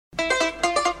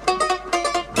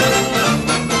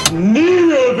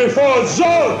Kneel before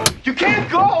Zod! You can't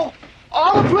go!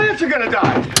 All the plants are gonna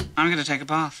die! I'm gonna take a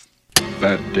bath.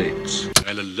 Bad dates.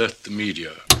 I'll alert the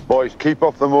media. Boys, keep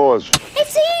off the moors.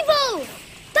 It's evil!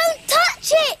 Don't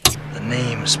touch it! The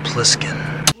name's Pliskin.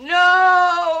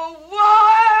 No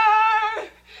wire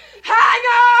hanger!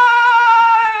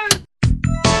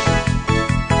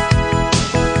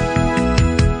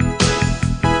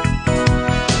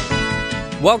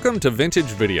 Welcome to Vintage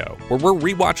Video, where we're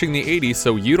rewatching the 80s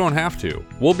so you don't have to.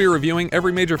 We'll be reviewing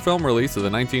every major film release of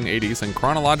the 1980s in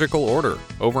chronological order,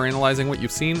 overanalyzing what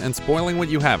you've seen and spoiling what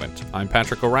you haven't. I'm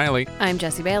Patrick O'Reilly. I'm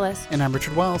Jesse Bayless. And I'm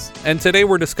Richard Wells. And today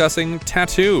we're discussing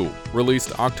Tattoo.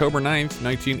 Released October 9th,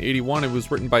 1981, it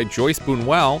was written by Joyce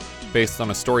Buñuel, based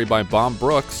on a story by Bob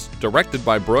Brooks, directed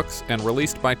by Brooks, and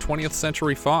released by 20th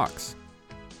Century Fox.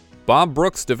 Bob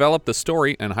Brooks developed the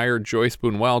story and hired Joyce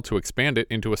Buñuel to expand it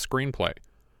into a screenplay.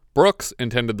 Brooks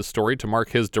intended the story to mark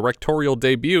his directorial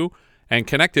debut and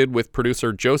connected with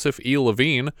producer Joseph E.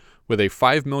 Levine with a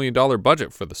 $5 million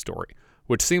budget for the story,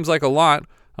 which seems like a lot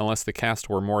unless the cast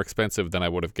were more expensive than I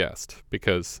would have guessed,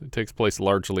 because it takes place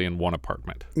largely in one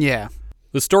apartment. Yeah.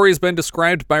 The story has been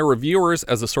described by reviewers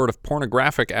as a sort of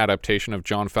pornographic adaptation of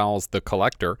John Fowles' The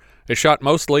Collector. It shot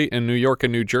mostly in New York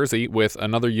and New Jersey, with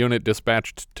another unit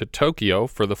dispatched to Tokyo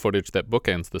for the footage that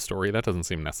bookends the story. That doesn't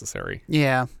seem necessary.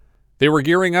 Yeah. They were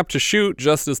gearing up to shoot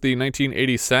just as the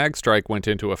 1980 SAG strike went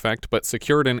into effect, but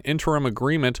secured an interim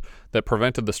agreement that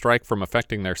prevented the strike from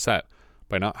affecting their set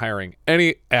by not hiring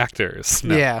any actors.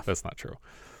 No, yeah. That's not true.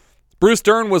 Bruce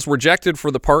Dern was rejected for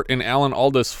the part in Alan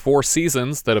Alda's Four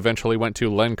Seasons that eventually went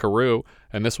to Len Carew,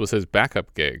 and this was his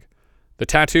backup gig. The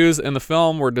tattoos in the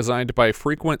film were designed by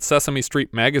frequent Sesame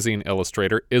Street magazine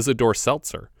illustrator Isidore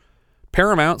Seltzer.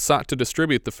 Paramount sought to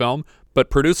distribute the film, but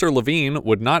producer Levine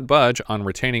would not budge on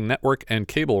retaining network and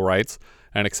cable rights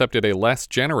and accepted a less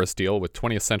generous deal with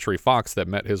 20th Century Fox that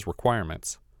met his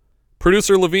requirements.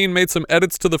 Producer Levine made some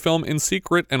edits to the film in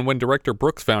secret, and when director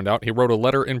Brooks found out, he wrote a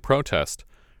letter in protest.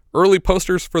 Early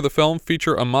posters for the film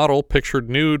feature a model pictured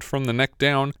nude from the neck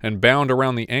down and bound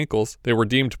around the ankles. They were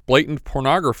deemed blatant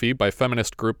pornography by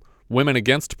feminist group Women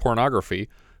Against Pornography,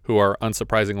 who are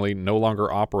unsurprisingly no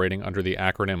longer operating under the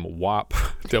acronym WAP,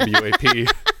 W-A-P.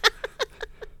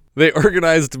 They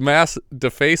organized mass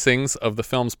defacings of the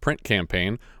film's print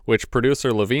campaign, which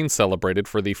producer Levine celebrated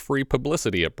for the free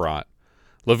publicity it brought.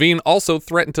 Levine also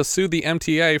threatened to sue the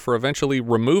MTA for eventually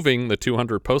removing the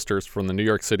 200 posters from the New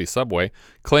York City subway,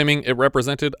 claiming it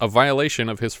represented a violation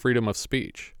of his freedom of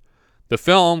speech. The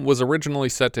film was originally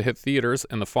set to hit theaters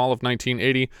in the fall of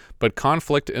 1980, but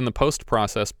conflict in the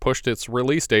post-process pushed its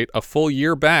release date a full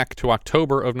year back to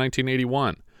October of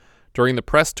 1981. During the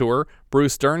press tour,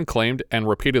 Bruce Dern claimed, and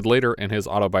repeated later in his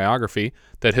autobiography,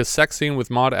 that his sex scene with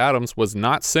Maude Adams was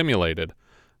not simulated.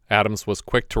 Adams was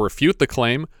quick to refute the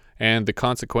claim, and the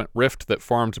consequent rift that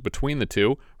formed between the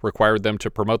two required them to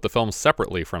promote the film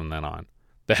separately from then on.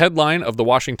 The headline of the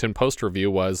Washington Post review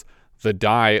was "The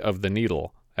Die of the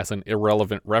Needle," as an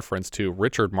irrelevant reference to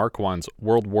Richard Marquand's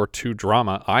World War II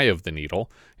drama Eye of the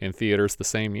Needle in theaters the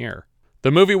same year. The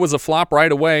movie was a flop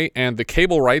right away, and the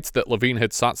cable rights that Levine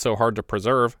had sought so hard to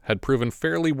preserve had proven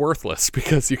fairly worthless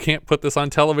because you can't put this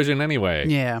on television anyway.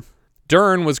 Yeah.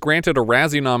 Dern was granted a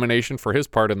Razzie nomination for his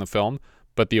part in the film,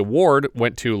 but the award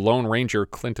went to Lone Ranger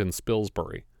Clinton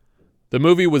Spilsbury. The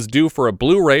movie was due for a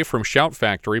Blu-ray from Shout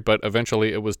Factory, but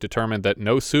eventually it was determined that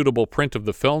no suitable print of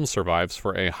the film survives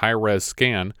for a high-res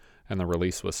scan, and the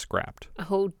release was scrapped.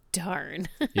 Oh, darn.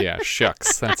 Yeah,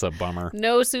 shucks. That's a bummer.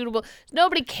 No suitable.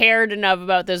 Nobody cared enough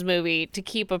about this movie to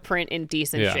keep a print in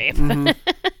decent shape. Mm-hmm.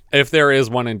 If there is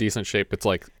one in decent shape, it's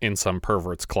like in some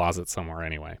pervert's closet somewhere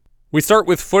anyway. We start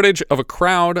with footage of a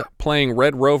crowd playing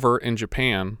Red Rover in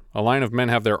Japan. A line of men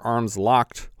have their arms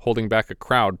locked, holding back a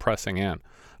crowd pressing in.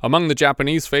 Among the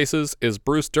Japanese faces is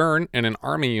Bruce Dern in an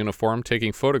army uniform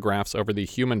taking photographs over the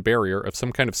human barrier of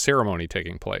some kind of ceremony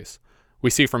taking place. We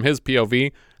see from his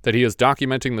POV that he is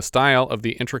documenting the style of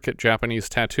the intricate Japanese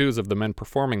tattoos of the men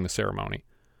performing the ceremony.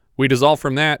 We dissolve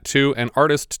from that to an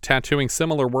artist tattooing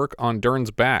similar work on Dern's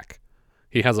back.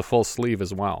 He has a full sleeve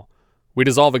as well. We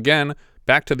dissolve again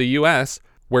back to the U.S.,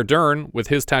 where Dern, with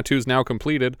his tattoos now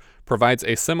completed, provides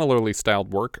a similarly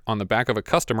styled work on the back of a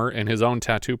customer in his own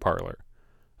tattoo parlor.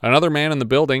 Another man in the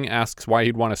building asks why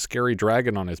he'd want a scary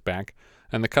dragon on his back,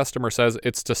 and the customer says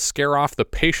it's to scare off the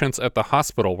patients at the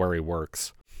hospital where he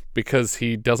works, because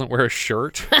he doesn't wear a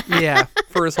shirt Yeah.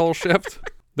 for his whole shift.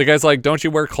 The guy's like, don't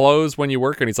you wear clothes when you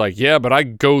work? And he's like, yeah, but I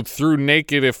go through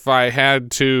naked if I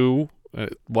had to.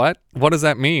 What? What does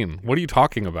that mean? What are you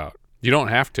talking about? You don't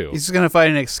have to. He's just going to find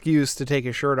an excuse to take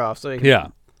his shirt off so he can Yeah.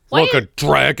 Look, a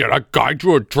dragon. A guy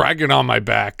drew a dragon on my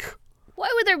back. Why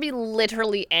would there be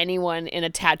literally anyone in a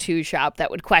tattoo shop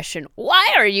that would question,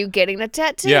 why are you getting a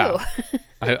tattoo? Yeah.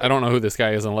 I don't know who this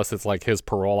guy is unless it's like his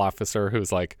parole officer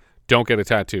who's like, don't get a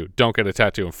tattoo,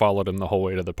 and followed him the whole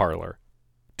way to the parlor.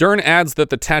 Dern adds that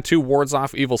the tattoo wards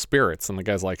off evil spirits, and the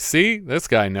guy's like, see, this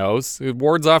guy knows. It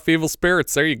wards off evil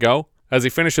spirits. There you go. As he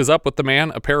finishes up with the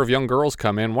man, a pair of young girls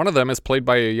come in. One of them is played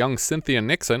by a young Cynthia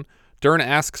Nixon. Dern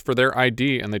asks for their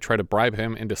ID, and they try to bribe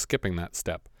him into skipping that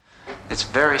step. It's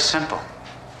very simple.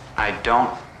 I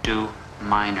don't do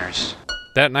minors.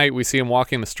 That night, we see him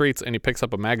walking the streets, and he picks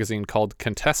up a magazine called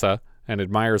Contessa and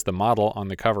admires the model on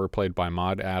the cover played by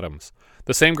Maude Adams.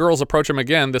 The same girls approach him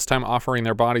again, this time offering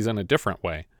their bodies in a different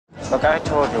way. Look, I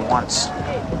told you once,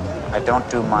 I don't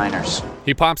do minors.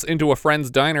 He pops into a friend's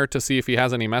diner to see if he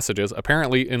has any messages.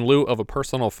 Apparently, in lieu of a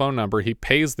personal phone number, he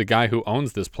pays the guy who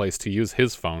owns this place to use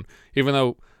his phone, even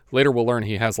though later we'll learn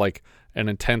he has like an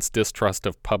intense distrust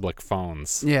of public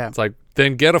phones. Yeah. It's like,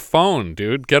 then get a phone,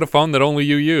 dude. Get a phone that only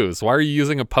you use. Why are you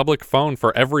using a public phone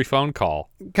for every phone call?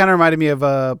 Kind of reminded me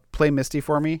of Play Misty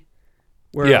for Me.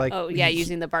 Where, Yeah. like, Oh, yeah,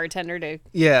 using the bartender to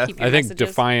yeah. keep your I think messages.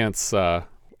 Defiance,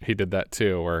 he did that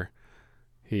too, where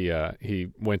he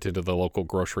went into the local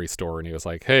grocery store and he was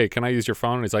like, hey, can I use your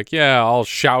phone? And he's like, yeah, I'll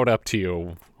shout up to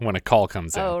you when a call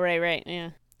comes in. Oh, right,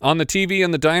 yeah. On the TV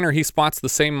in the diner, he spots the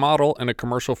same model in a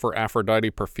commercial for Aphrodite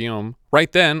perfume.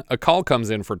 Right then, a call comes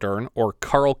in for Dern, or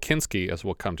Carl Kinski, as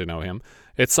we'll come to know him.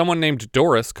 It's someone named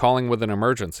Doris calling with an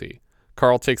emergency.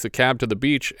 Carl takes a cab to the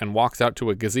beach and walks out to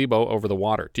a gazebo over the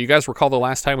water. Do you guys recall the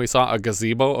last time we saw a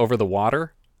gazebo over the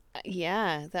water?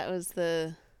 Yeah, that was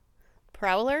the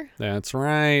Prowler. That's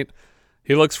right.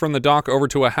 He looks from the dock over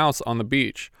to a house on the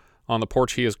beach. On the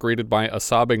porch, he is greeted by a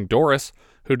sobbing Doris,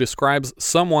 who describes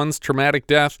someone's traumatic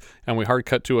death, and we hard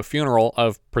cut to a funeral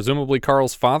of presumably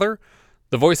Carl's father.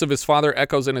 The voice of his father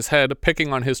echoes in his head,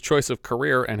 picking on his choice of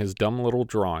career and his dumb little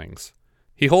drawings.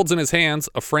 He holds in his hands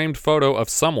a framed photo of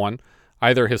someone,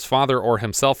 either his father or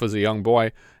himself as a young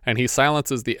boy, and he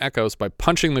silences the echoes by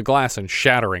punching the glass and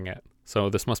shattering it. So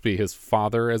this must be his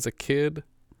father as a kid?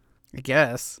 I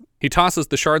guess. He tosses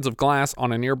the shards of glass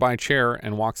on a nearby chair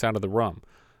and walks out of the room.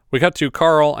 We cut to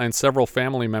Carl and several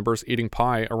family members eating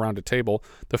pie around a table.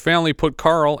 The family put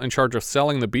Carl in charge of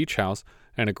selling the beach house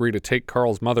and agree to take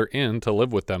Carl's mother in to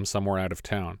live with them somewhere out of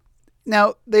town.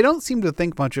 Now, they don't seem to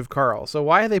think much of Carl, so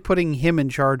why are they putting him in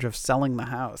charge of selling the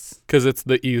house? Because it's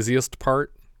the easiest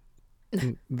part.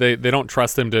 They don't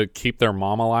trust him to keep their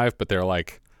mom alive, but they're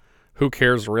like, who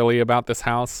cares really about this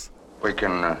house? We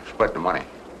can split the money.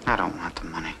 I don't want the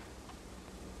money.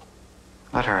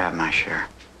 Let her have my share.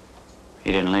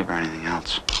 He didn't leave her anything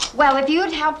else. Well, if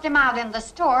you'd helped him out in the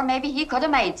store, maybe he could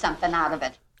have made something out of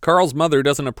it. Carl's mother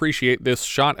doesn't appreciate this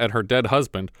shot at her dead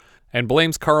husband and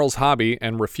blames Carl's hobby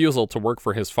and refusal to work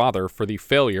for his father for the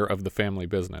failure of the family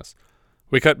business.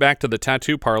 We cut back to the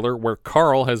tattoo parlor where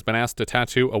Carl has been asked to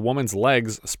tattoo a woman's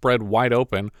legs spread wide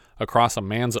open across a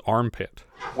man's armpit.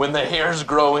 When the hairs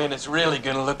grow in, it's really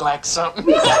gonna look like something.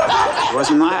 It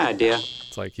wasn't my idea.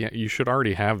 It's like, yeah, you should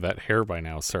already have that hair by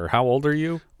now, sir. How old are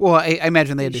you? Well, I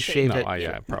imagine they had to You should- shave No, it.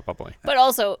 yeah, probably. But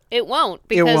also, it won't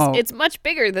because won't. it's much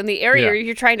bigger than the area Yeah.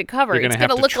 you're trying to cover. You're It's gonna have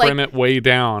going to look trim like it way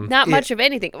down. not much of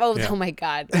anything. Oh, Yeah. oh my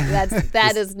God.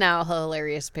 That is now a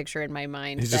hilarious picture in my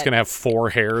mind. He's just that gonna have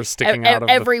 4 hairs sticking out of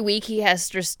every week he has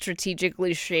to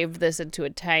strategically shave this into a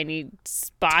tiny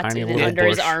spot Tiny in little under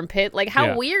his bush. armpit. Like, how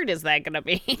Yeah. weird is that going to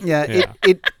be? Yeah,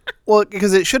 well,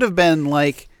 because it should have been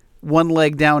like one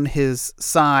leg down his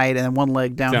side and one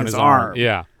leg down, down his his arm.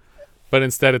 Yeah, but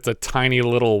instead it's a tiny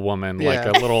little woman, like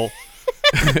Yeah. a little.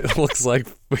 It looks like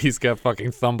he's got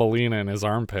fucking Thumbelina in his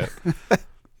armpit.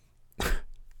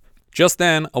 Just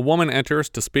then, a woman enters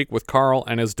to speak with Carl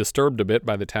and is disturbed a bit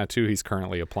by the tattoo he's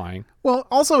currently applying. Well,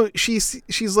 also she's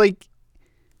like,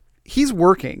 he's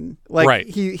working, like Right.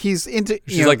 he's into.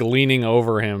 She's like leaning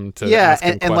over him to yeah, ask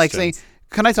him and like saying, questions.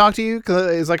 "Can I talk to you?"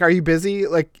 'Cause it's like, "Are you busy?"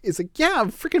 Like it's like, "Yeah,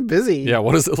 I'm freaking busy." Yeah,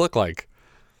 what does it look like?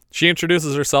 She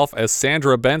introduces herself as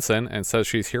Sandra Benson and says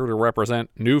she's here to represent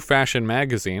New Fashion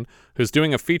Magazine, who's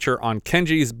doing a feature on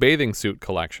Kenji's bathing suit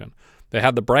collection. They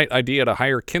had the bright idea to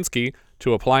hire Kinski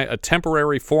to apply a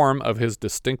temporary form of his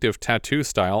distinctive tattoo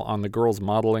style on the girls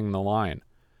modeling the line.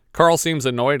 Carl seems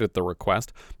annoyed at the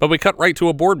request, but we cut right to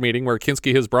a board meeting where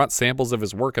Kinski has brought samples of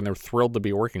his work and they're thrilled to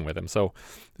be working with him. So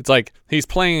it's like he's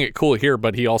playing it cool here,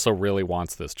 but he also really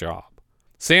wants this job.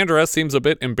 Sandra seems a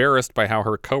bit embarrassed by how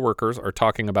her coworkers are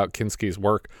talking about Kinski's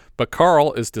work, but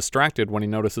Carl is distracted when he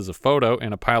notices a photo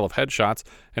in a pile of headshots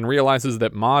and realizes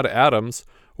that Maude Adams,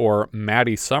 or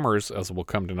Maddie Summers as we'll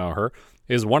come to know her,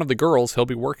 is one of the girls he'll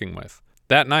be working with.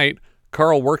 That night,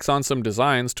 Carl works on some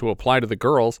designs to apply to the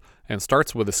girls and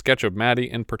starts with a sketch of Maddie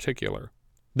in particular.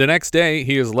 The next day,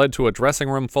 he is led to a dressing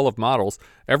room full of models.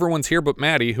 Everyone's here but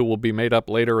Maddie, who will be made up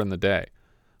later in the day.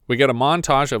 We get a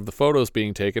montage of the photos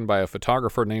being taken by a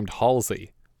photographer named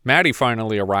Halsey. Maddie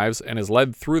finally arrives and is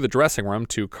led through the dressing room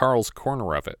to Carl's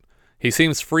corner of it. He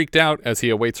seems freaked out as he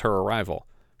awaits her arrival.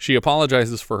 She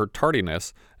apologizes for her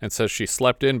tardiness and says she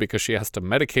slept in because she has to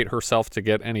medicate herself to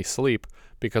get any sleep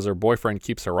because her boyfriend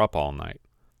keeps her up all night.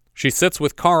 She sits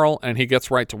with Carl and he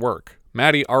gets right to work.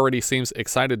 Maddie already seems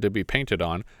excited to be painted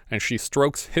on, and she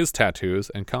strokes his tattoos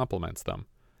and compliments them.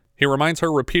 He reminds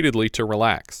her repeatedly to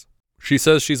relax. She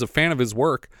says she's a fan of his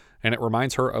work, and it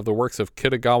reminds her of the works of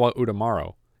Kitagawa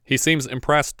Udamaro. He seems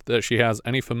impressed that she has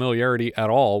any familiarity at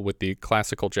all with the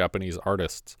classical Japanese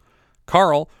artists.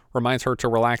 Carl reminds her to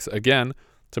relax again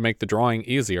to make the drawing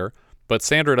easier, but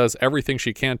Sandra does everything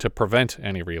she can to prevent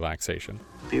any relaxation.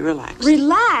 Be relaxed.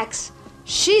 Relax?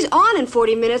 She's on in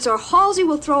 40 minutes or Halsey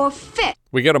will throw a fit.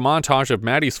 We get a montage of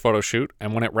Maddie's photo shoot,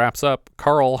 and when it wraps up,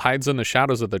 Carl hides in the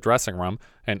shadows of the dressing room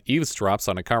and eavesdrops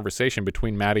on a conversation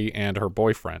between Maddie and her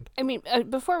boyfriend. I mean,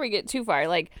 before we get too far,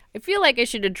 I feel like I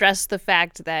should address the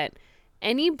fact that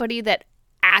anybody that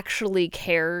actually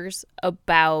cares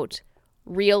about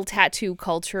real tattoo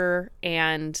culture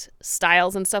and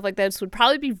styles and stuff like this would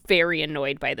probably be very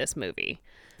annoyed by this movie.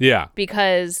 Yeah.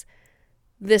 Because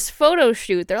this photo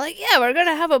shoot, they're like, yeah, we're going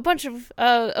to have a bunch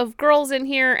of girls in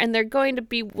here and they're going to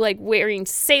be wearing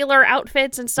sailor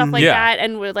outfits and stuff like that.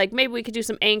 And we're like, maybe we could do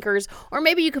some anchors or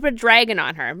maybe you could put a dragon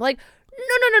on her. I'm like,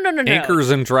 no. Anchors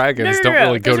and dragons don't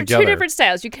really go Those together. are two different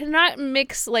styles. You cannot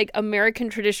mix American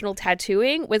traditional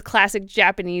tattooing with classic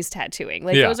Japanese tattooing.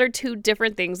 Those are two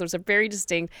different things. Those are very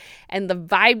distinct. And the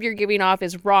vibe you're giving off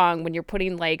is wrong when you're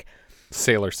putting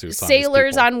sailor suits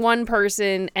sailors on one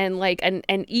person and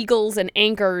and eagles and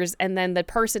anchors, and then the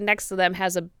person next to them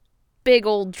has a big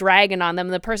old dragon on them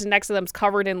and the person next to them's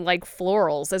covered in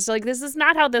florals. It's this is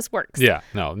not how this works. Yeah,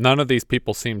 no, none of these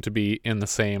people seem to be in the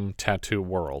same tattoo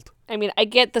world. I mean, I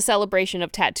get the celebration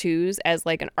of tattoos as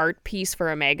an art piece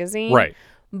for a magazine, right?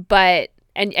 But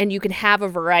and you can have a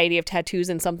variety of tattoos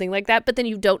and something like that, but then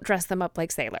you don't dress them up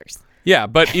like sailors. Yeah,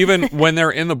 but even when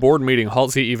they're in the board meeting,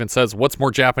 Halsey even says, what's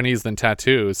more Japanese than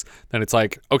tattoos? Then it's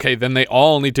okay, then they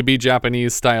all need to be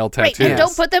Japanese-style tattoos. Right, and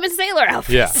don't put them in sailor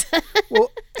outfits. Yeah.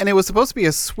 Well, and it was supposed to be a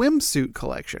swimsuit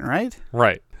collection, right?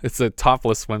 Right. It's a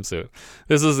topless swimsuit.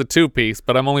 This is a two-piece,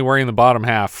 but I'm only wearing the bottom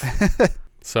half.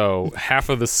 So half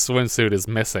of the swimsuit is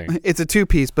missing. It's a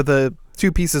two-piece, but the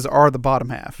two pieces are the bottom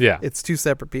half. Yeah. It's two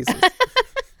separate pieces.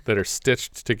 That are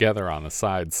stitched together on the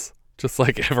sides, just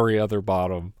like every other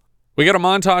bottom. We get a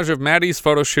montage of Maddie's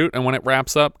photo shoot, and when it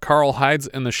wraps up, Carl hides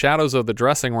in the shadows of the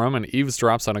dressing room and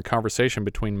eavesdrops on a conversation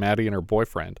between Maddie and her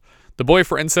boyfriend. The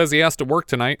boyfriend says he has to work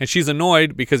tonight, and she's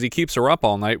annoyed because he keeps her up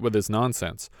all night with his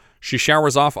nonsense. She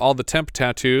showers off all the temp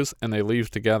tattoos, and they leave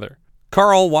together.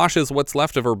 Carl washes what's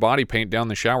left of her body paint down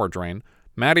the shower drain.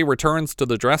 Maddie returns to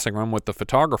the dressing room with the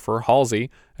photographer, Halsey,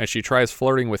 as she tries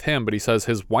flirting with him, but he says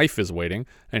his wife is waiting,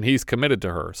 and he's committed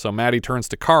to her, so Maddie turns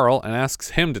to Carl and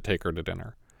asks him to take her to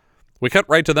dinner. We cut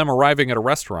right to them arriving at a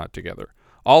restaurant together.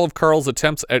 All of Carl's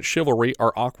attempts at chivalry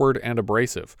are awkward and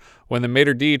abrasive. When the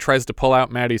maitre d' tries to pull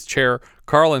out Maddie's chair,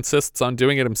 Carl insists on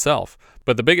doing it himself.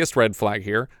 But the biggest red flag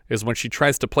here is when she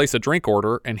tries to place a drink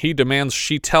order and he demands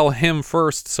she tell him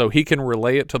first so he can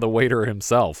relay it to the waiter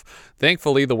himself.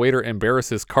 Thankfully, the waiter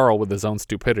embarrasses Carl with his own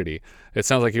stupidity. It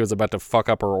sounds like he was about to fuck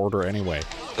up her order anyway.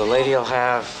 The lady will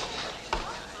have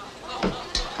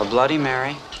a Bloody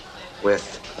Mary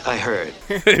with... I heard.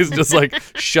 He's just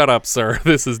shut up, sir.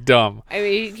 This is dumb. I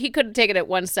mean, he could have taken it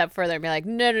one step further and be like,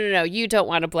 no, you don't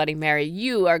want a Bloody Mary.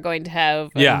 You are going to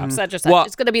have such or such. Well,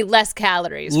 it's going to be less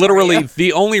calories. Literally,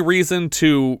 the only reason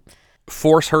to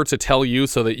force her to tell you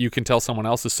so that you can tell someone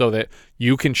else is so that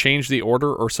you can change the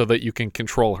order or so that you can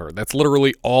control her. That's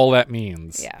literally all that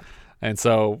means. Yeah. And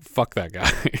so, fuck that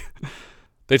guy.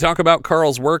 They talk about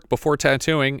Carl's work before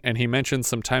tattooing, and he mentions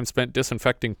some time spent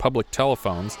disinfecting public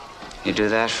telephones. You do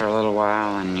that for a little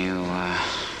while and you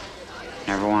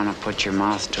never want to put your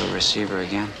mouth to a receiver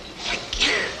again.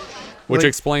 Which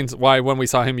explains why when we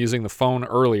saw him using the phone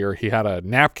earlier, he had a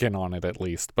napkin on it at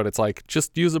least. But it's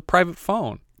just use a private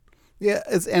phone. Yeah,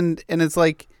 it's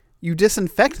you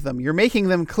disinfect them. You're making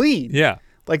them clean. Yeah.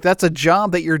 That's a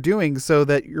job that you're doing so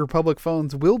that your public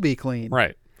phones will be clean.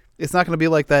 Right. It's not going to be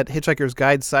like that Hitchhiker's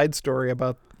Guide side story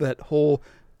about that whole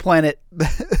planet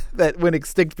that went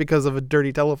extinct because of a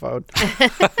dirty telephone.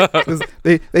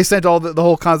 They sent all the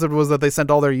whole concept was that they sent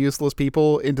all their useless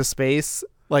people into space.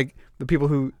 the people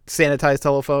who sanitize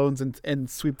telephones and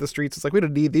sweep the streets. It's like, we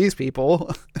don't need these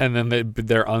people. And then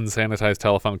their unsanitized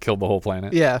telephone killed the whole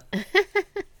planet. Yeah.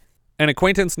 An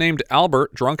acquaintance named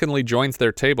Albert drunkenly joins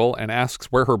their table and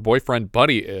asks where her boyfriend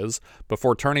Buddy is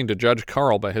before turning to judge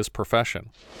Carl by his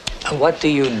profession. What do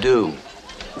you do?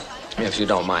 If you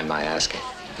don't mind my asking.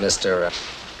 Mr.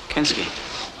 Kinski.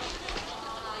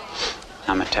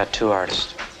 I'm a tattoo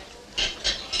artist.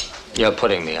 You're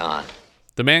putting me on.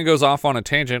 The man goes off on a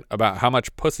tangent about how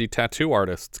much pussy tattoo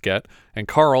artists get, and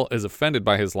Carl is offended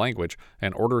by his language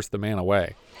and orders the man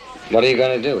away. What are you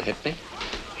going to do, hit me?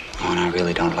 When I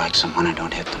really don't like someone, I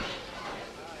don't hit them.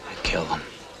 I kill them.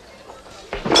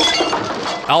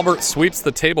 Albert sweeps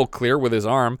the table clear with his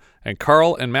arm, and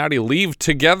Carl and Maddie leave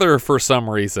together for some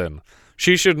reason.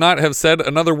 She should not have said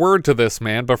another word to this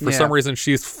man, but for some reason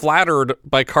she's flattered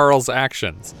by Carl's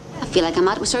actions. I feel like I'm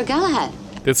out with Sir Galahad.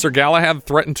 Did Sir Galahad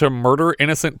threaten to murder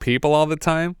innocent people all the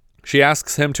time? She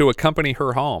asks him to accompany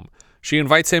her home. She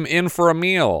invites him in for a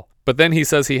meal, but then he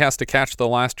says he has to catch the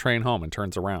last train home and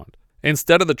turns around.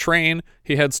 Instead of the train,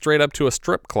 he heads straight up to a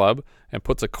strip club and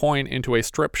puts a coin into a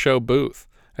strip show booth.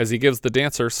 As he gives the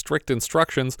dancer strict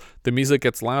instructions, the music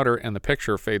gets louder and the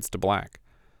picture fades to black.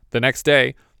 The next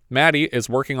day, Maddie is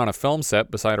working on a film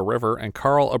set beside a river, and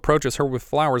Carl approaches her with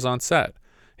flowers on set.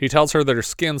 He tells her that her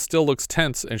skin still looks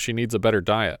tense and she needs a better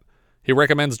diet. He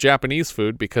recommends Japanese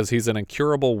food because he's an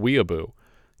incurable weeaboo.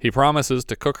 He promises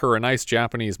to cook her a nice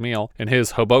Japanese meal in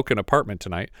his Hoboken apartment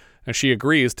tonight, and she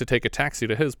agrees to take a taxi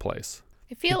to his place.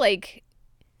 I feel like,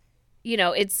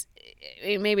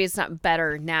 maybe it's not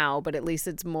better now, but at least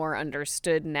it's more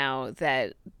understood now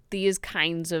that these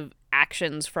kinds of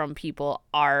actions from people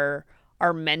are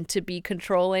meant to be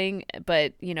controlling,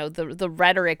 but the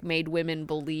rhetoric made women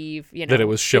believe that it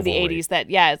was chivalry in the 80s that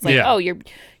it's like, oh,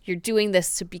 you're doing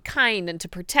this to be kind and to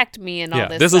protect me and all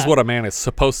this this stuff. Is what a man is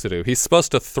supposed to do. He's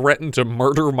supposed to threaten to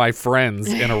murder my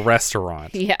friends in a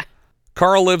restaurant. Yeah.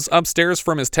 Carl lives upstairs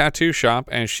from his tattoo shop,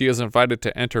 and she is invited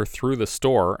to enter through the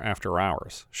store after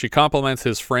hours. She compliments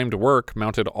his framed work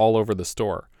mounted all over the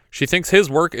store. She thinks his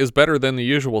work is better than the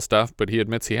usual stuff, but he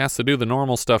admits he has to do the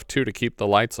normal stuff too to keep the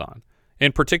lights on.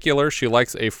 In particular, she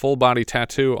likes a full-body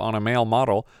tattoo on a male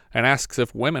model and asks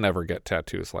if women ever get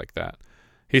tattoos like that.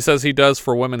 He says he does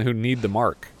for women who need the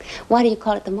mark. Why do you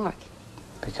call it the mark?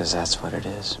 Because that's what it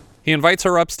is. He invites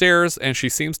her upstairs, and she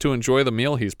seems to enjoy the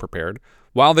meal he's prepared.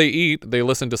 While they eat, they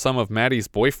listen to some of Maddie's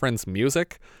boyfriend's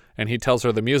music, and he tells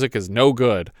her the music is no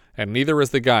good, and neither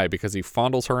is the guy because he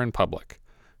fondles her in public.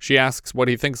 She asks what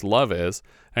he thinks love is,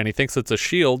 and he thinks it's a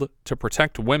shield to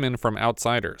protect women from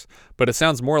outsiders, but it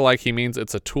sounds more like he means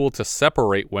it's a tool to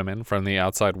separate women from the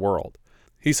outside world.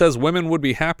 He says women would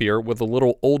be happier with a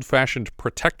little old-fashioned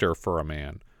protector for a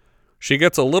man. She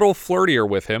gets a little flirtier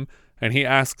with him, and he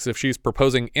asks if she's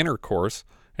proposing intercourse,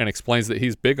 and explains that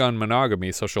he's big on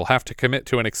monogamy, so she'll have to commit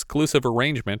to an exclusive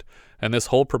arrangement, and this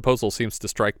whole proposal seems to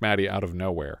strike Maddie out of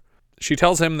nowhere. She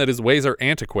tells him that his ways are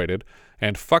antiquated,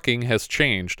 and fucking has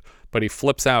changed, but he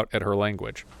flips out at her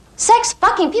language. Sex,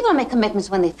 fucking. People don't make commitments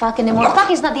when they fuck anymore.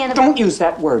 Fucking's not the end of Don't use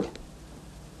that word.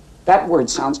 That word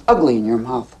sounds ugly in your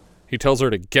mouth. He tells her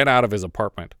to get out of his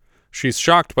apartment. She's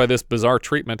shocked by this bizarre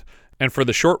treatment, and for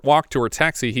the short walk to her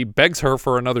taxi, he begs her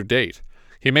for another date.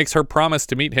 He makes her promise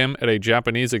to meet him at a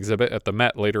Japanese exhibit at the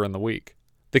Met later in the week.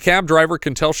 The cab driver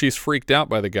can tell she's freaked out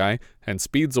by the guy and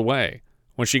speeds away.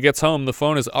 When she gets home, the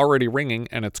phone is already ringing,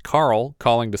 and it's Carl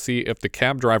calling to see if the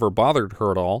cab driver bothered her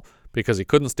at all because he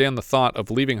couldn't stand the thought of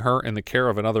leaving her in the care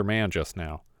of another man just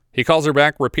now. He calls her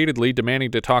back repeatedly, demanding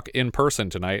to talk in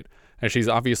person tonight, and she's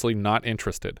obviously not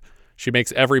interested. She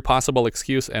makes every possible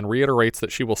excuse and reiterates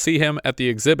that she will see him at the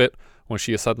exhibit when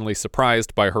she is suddenly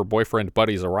surprised by her boyfriend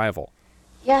Buddy's arrival.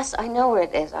 Yes, I know where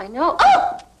it is. I know.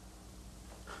 Oh!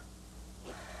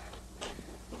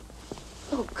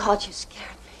 Oh, God, you scared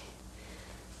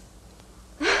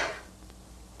me.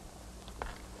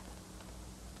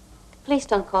 Please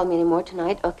don't call me anymore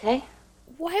tonight, okay?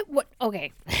 What?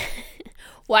 Okay.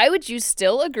 Why would you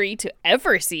still agree to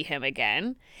ever see him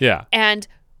again? Yeah. And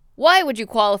why would you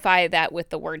qualify that with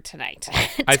the word tonight?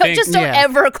 Don't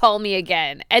ever call me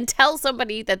again, and tell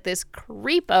somebody that this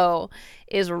creepo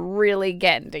is really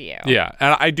getting to you. Yeah,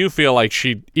 and I do feel like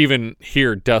she, even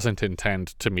here, doesn't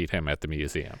intend to meet him at the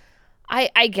museum.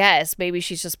 I guess maybe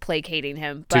she's just placating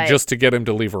him. But Just to get him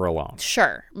to leave her alone.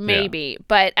 Sure, maybe. Yeah.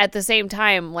 But at the same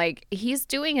time, like, he's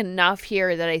doing enough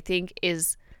here that I think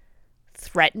is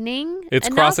threatening. It's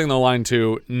enough. Crossing the line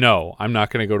to, no, I'm not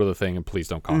going to go to the thing and please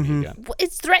don't call me again.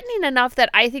 It's threatening enough that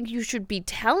I think you should be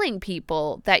telling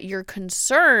people that you're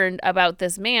concerned about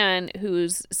this man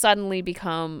who's suddenly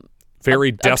become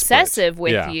very desperate. obsessive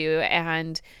with you,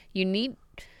 and you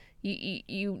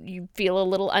feel a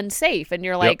little unsafe, and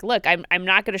you're like, look, I'm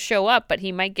not going to show up, but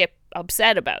he might get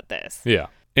upset about this. Yeah.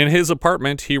 In his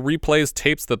apartment, he replays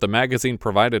tapes that the magazine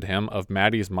provided him of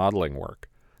Maddie's modeling work.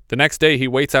 The next day, he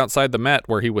waits outside the Met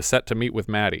where he was set to meet with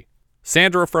Maddie.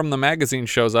 Sandra from the magazine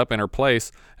shows up in her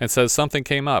place and says something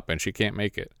came up and she can't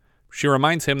make it. She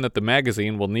reminds him that the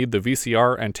magazine will need the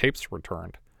VCR and tapes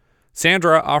returned.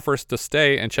 Sandra offers to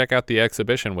stay and check out the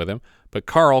exhibition with him, but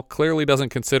Carl clearly doesn't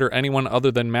consider anyone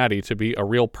other than Maddie to be a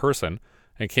real person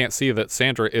and can't see that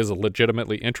Sandra is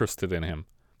legitimately interested in him.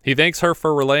 He thanks her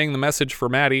for relaying the message for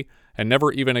Maddie and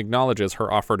never even acknowledges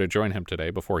her offer to join him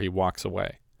today before he walks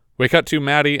away. We cut to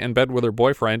Maddie in bed with her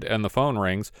boyfriend and the phone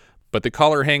rings, but the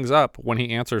caller hangs up when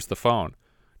he answers the phone.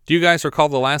 Do you guys recall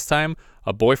the last time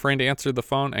a boyfriend answered the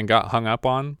phone and got hung up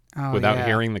on without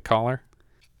hearing the caller?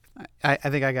 I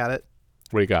think I got it.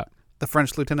 What do you got? The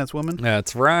French lieutenant's woman?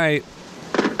 That's right.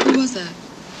 Who was that?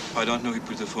 I don't know. He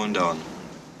put the phone down.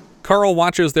 Carl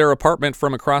watches their apartment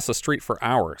from across the street for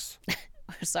hours.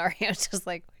 Sorry, I was just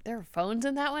like, there are phones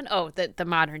in that one? Oh, the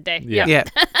modern day. Yeah.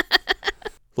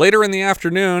 Later in the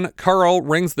afternoon, Carl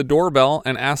rings the doorbell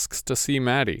and asks to see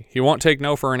Maddie. He won't take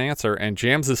no for an answer and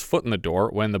jams his foot in the door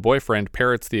when the boyfriend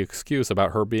parrots the excuse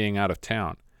about her being out of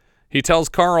town. He tells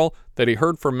Carl that he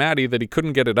heard from Maddie that he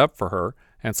couldn't get it up for her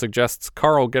and suggests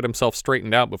Carl get himself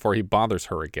straightened out before he bothers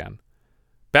her again.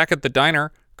 Back at the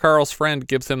diner, Carl's friend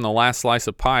gives him the last slice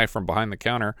of pie from behind the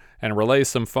counter and relays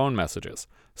some phone messages.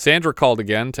 Sandra called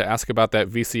again to ask about that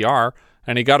VCR,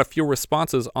 and he got a few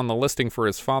responses on the listing for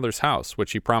his father's house,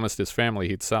 which he promised his family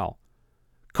he'd sell.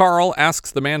 Carl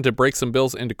asks the man to break some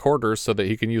bills into quarters so that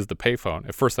he can use the payphone.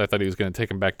 At first I thought he was going to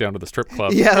take him back down to the strip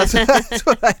club. Yeah, that's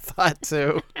what I thought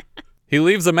too. He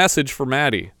leaves a message for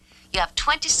Maddie. You have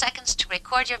 20 seconds to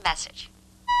record your message.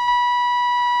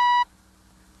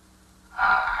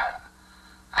 I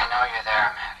know you're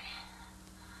there,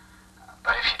 Maddie.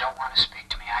 But if you don't want to speak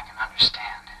to me, I can understand.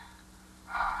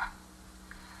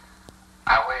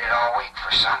 I waited all week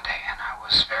for Sunday, and I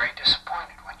was very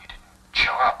disappointed when you didn't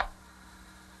show up.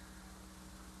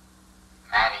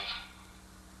 Maddie,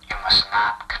 you must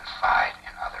not confide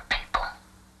in other people.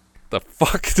 The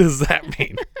fuck does that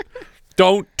mean?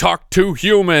 Don't talk to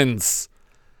humans!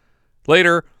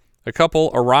 Later, a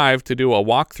couple arrive to do a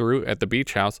walkthrough at the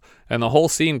beach house, and the whole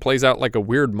scene plays out like a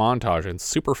weird montage and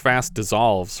super fast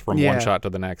dissolves from one shot to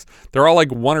the next. They're all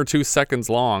like 1 or 2 seconds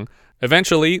long.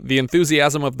 Eventually, the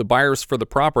enthusiasm of the buyers for the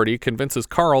property convinces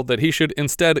Carl that he should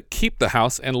instead keep the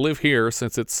house and live here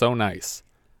since it's so nice.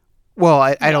 Well,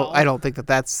 I don't think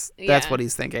that's what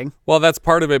he's thinking. Well, that's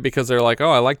part of it because they're like,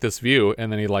 oh, I like this view,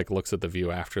 and then he like looks at the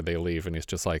view after they leave, and he's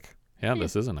just like, yeah,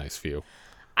 this is a nice view.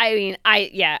 I mean,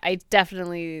 I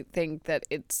definitely think that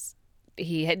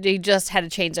he just had a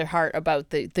change of heart about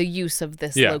the use of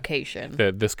this location.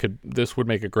 That this would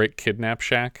make a great kidnap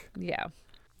shack. Yeah.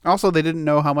 Also, they didn't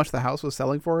know how much the house was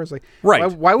selling for. It's like,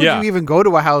 right. Why would you even go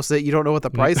to a house that you don't know what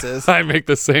the price is? I make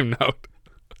the same note.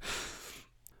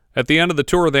 At the end of the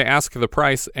tour, they ask the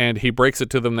price, and he breaks it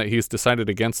to them that he's decided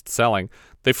against selling.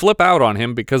 They flip out on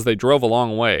him because they drove a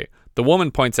long way. The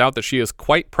woman points out that she is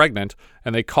quite pregnant,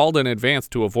 and they called in advance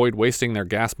to avoid wasting their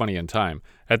gas money and time.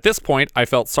 At this point, I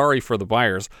felt sorry for the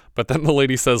buyers, but then the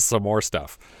lady says some more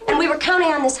stuff. And we were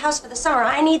counting on this house for the summer.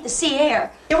 I need the sea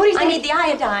air. Yeah, what do you think? I need the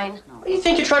iodine. What do you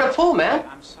think you're trying to pull, man?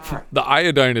 I'm sorry. The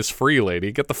iodine is free,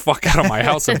 lady. Get the fuck out of my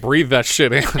house and breathe that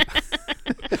shit in.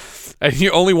 And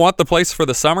you only want the place for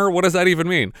the summer? What does that even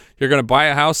mean? You're going to buy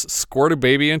a house, squirt a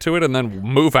baby into it, and then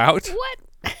move out? What?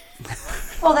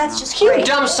 Oh, that's just You great.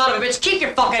 dumb son of a bitch. Keep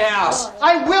your fucking house.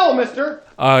 I will, mister.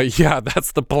 Yeah,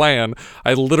 that's the plan.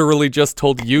 I literally just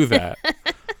told you that.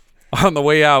 On the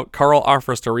way out, Carl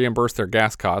offers to reimburse their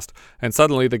gas cost, and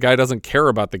suddenly the guy doesn't care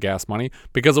about the gas money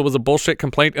because it was a bullshit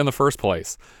complaint in the first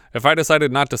place. If I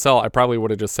decided not to sell, I probably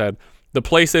would have just said, the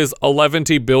place is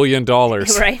 $11 billion.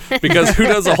 Right. Because who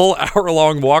does a whole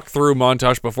hour-long walkthrough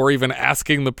montage before even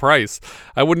asking the price?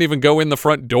 I wouldn't even go in the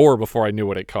front door before I knew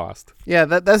what it cost. Yeah,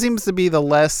 that seems to be the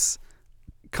less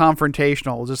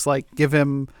confrontational. Just like give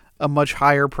him a much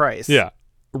higher price. Yeah.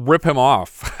 Rip him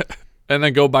off. And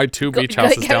then go buy 2 beach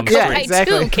houses down the street. Go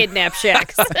buy 2 kidnap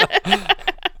shacks.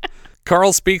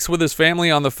 Carl speaks with his family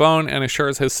on the phone and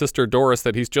assures his sister Doris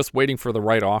that he's just waiting for the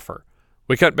right offer.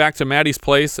 We cut back to Maddie's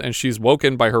place, and she's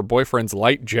woken by her boyfriend's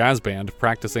light jazz band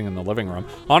practicing in the living room.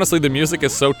 Honestly, the music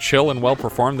is so chill and well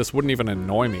performed, this wouldn't even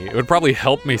annoy me. It would probably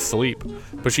help me sleep.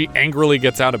 But she angrily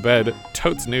gets out of bed,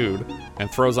 totes nude, and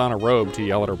throws on a robe to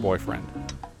yell at her boyfriend.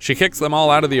 She kicks them all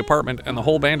out of the apartment, and the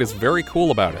whole band is very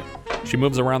cool about it. She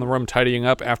moves around the room tidying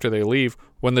up after they leave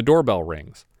when the doorbell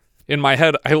rings. In my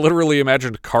head, I literally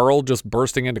imagined Carl just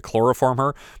bursting in to chloroform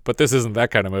her, but this isn't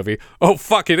that kind of movie. Oh,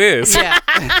 fuck, it is. Yeah.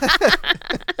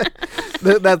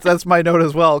 That's my note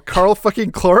as well. Carl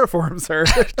fucking chloroforms her.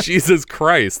 Jesus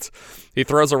Christ. He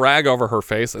throws a rag over her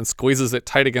face and squeezes it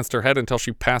tight against her head until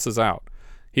she passes out.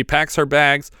 He packs her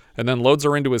bags and then loads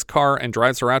her into his car and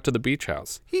drives her out to the beach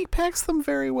house. He packs them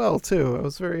very well, too. I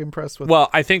was very impressed with Well,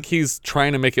 I think he's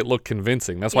trying to make it look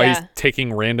convincing. That's why he's Yeah.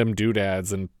 taking random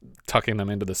doodads and tucking them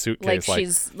into the suitcase.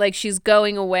 She's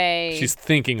going away. She's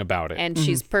thinking about it. And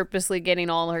she's purposely getting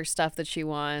all her stuff that she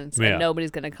wants, Yeah. and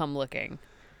nobody's going to come looking.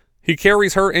 He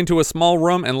carries her into a small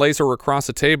room and lays her across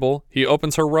a table. He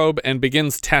opens her robe and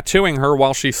begins tattooing her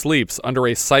while she sleeps under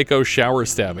a psycho shower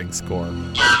stabbing score.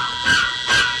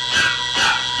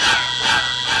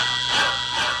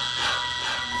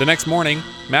 The next morning,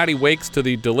 Maddie wakes to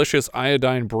the delicious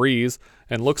iodine breeze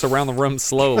and looks around the room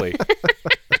slowly.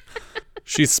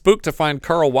 She's spooked to find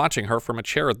Carl watching her from a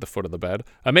chair at the foot of the bed.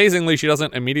 Amazingly, she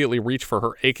doesn't immediately reach for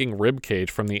her aching rib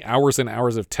cage from the hours and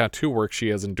hours of tattoo work she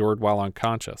has endured while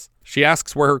unconscious. She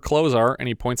asks where her clothes are, and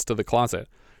he points to the closet.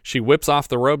 She whips off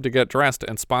the robe to get dressed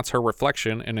and spots her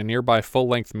reflection in a nearby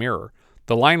full-length mirror.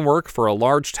 The line work for a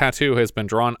large tattoo has been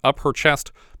drawn up her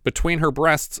chest, between her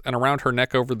breasts, and around her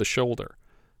neck over the shoulder.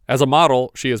 As a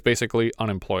model, she is basically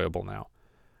unemployable now.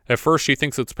 At first, she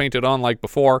thinks it's painted on like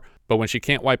before, but when she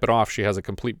can't wipe it off, she has a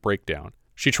complete breakdown.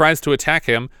 She tries to attack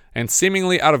him, and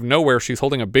seemingly out of nowhere, she's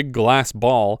holding a big glass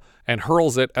ball and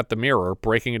hurls it at the mirror,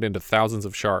 breaking it into thousands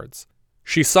of shards.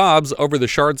 She sobs over the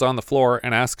shards on the floor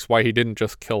and asks why he didn't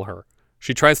just kill her.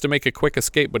 She tries to make a quick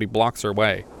escape, but he blocks her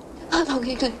way. How long are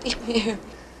you going to leave me here?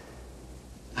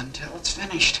 Until it's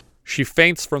finished. She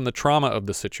faints from the trauma of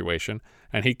the situation,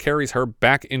 and he carries her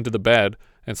back into the bed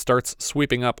and starts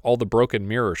sweeping up all the broken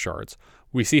mirror shards.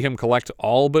 We see him collect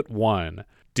all but one.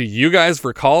 Do you guys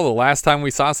recall the last time we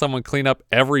saw someone clean up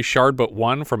every shard but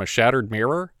one from a shattered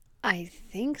mirror? I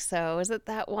think so. Is it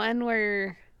that one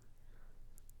where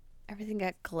everything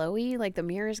got glowy? Like the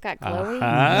mirrors got glowy?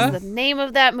 Uh-huh. What's the name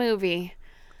of that movie?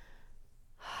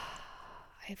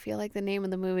 I feel like the name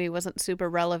of the movie wasn't super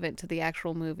relevant to the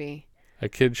actual movie. A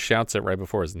kid shouts it right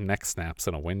before his neck snaps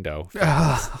in a window.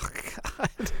 Oh,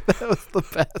 God. That was the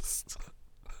best.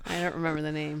 I don't remember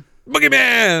the name.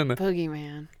 Boogeyman!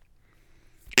 Boogeyman.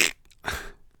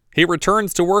 He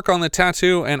returns to work on the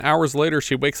tattoo, and hours later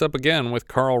she wakes up again with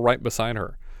Carl right beside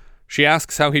her. She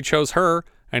asks how he chose her,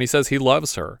 and he says he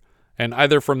loves her. And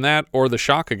either from that or the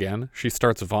shock again, she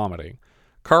starts vomiting.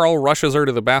 Carl rushes her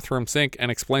to the bathroom sink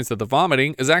and explains that the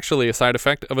vomiting is actually a side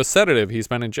effect of a sedative he's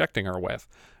been injecting her with,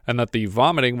 and that the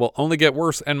vomiting will only get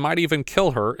worse and might even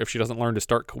kill her if she doesn't learn to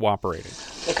start cooperating.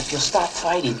 Look, if you'll stop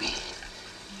fighting me,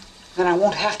 then I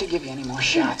won't have to give you any more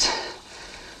shots.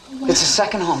 It's a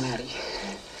second home, Maddie.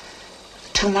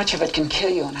 Too much of it can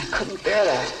kill you, and I couldn't bear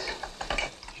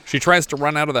that. She tries to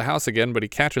run out of the house again, but he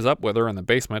catches up with her in the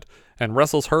basement and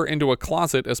wrestles her into a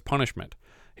closet as punishment.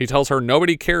 He tells her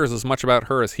nobody cares as much about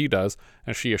her as he does,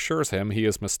 and she assures him he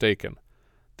is mistaken.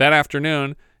 That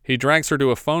afternoon, he drags her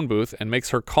to a phone booth and makes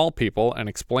her call people and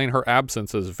explain her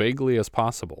absence as vaguely as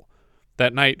possible.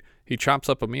 That night, he chops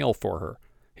up a meal for her.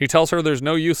 He tells her there's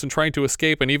no use in trying to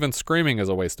escape, and even screaming is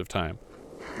a waste of time.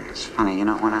 It's funny, you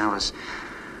know, when I was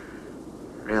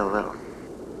real little,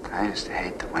 I used to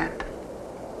hate the wind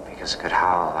because it could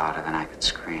howl louder than I could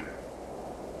scream.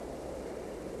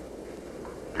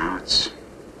 Now it's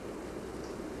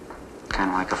kind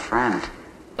of like a friend.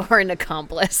 Or an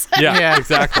accomplice. Yeah,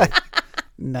 exactly.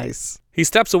 Nice. He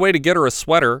steps away to get her a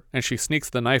sweater, and she sneaks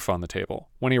the knife on the table.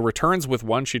 When he returns with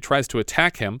one, she tries to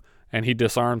attack him, and he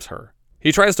disarms her.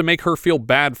 He tries to make her feel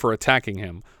bad for attacking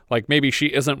him, like maybe she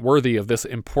isn't worthy of this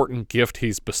important gift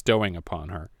he's bestowing upon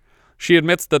her. She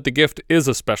admits that the gift is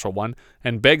a special one,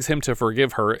 and begs him to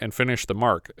forgive her and finish the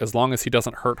mark, as long as he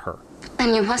doesn't hurt her.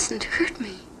 And you mustn't hurt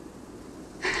me.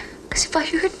 Because if I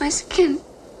hurt my skin,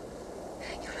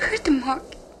 you'll hurt the mark.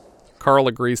 Carl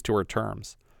agrees to her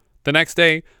terms. The next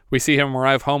day, we see him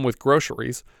arrive home with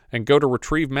groceries and go to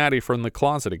retrieve Maddie from the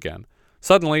closet again.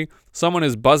 Suddenly, someone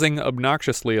is buzzing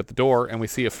obnoxiously at the door, and we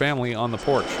see a family on the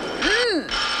porch.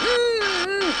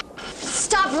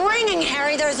 Stop ringing,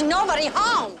 Harry. There's nobody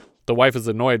home. The wife is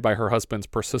annoyed by her husband's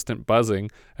persistent buzzing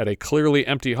at a clearly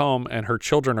empty home, and her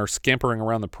children are scampering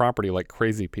around the property like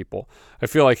crazy people. I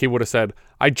feel like he would have said,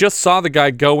 I just saw the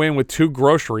guy go in with 2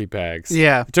 grocery bags.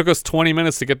 Yeah. It took us 20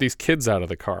 minutes to get these kids out of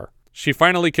the car. She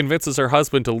finally convinces her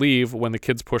husband to leave when the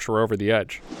kids push her over the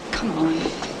edge. Come on.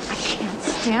 I can't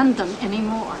stand them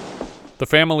anymore. The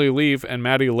family leave, and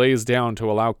Maddie lays down to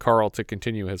allow Carl to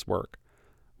continue his work.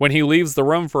 When he leaves the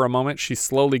room for a moment, she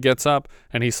slowly gets up,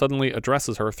 and he suddenly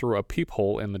addresses her through a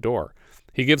peephole in the door.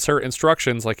 He gives her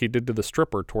instructions like he did to the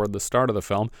stripper toward the start of the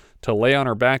film to lay on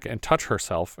her back and touch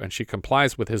herself, and she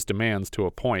complies with his demands to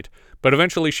a point, but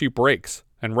eventually she breaks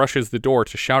and rushes the door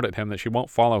to shout at him that she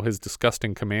won't follow his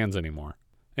disgusting commands anymore.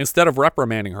 Instead of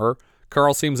reprimanding her,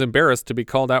 Carl seems embarrassed to be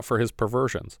called out for his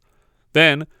perversions.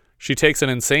 Then, she takes an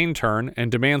insane turn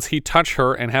and demands he touch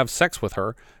her and have sex with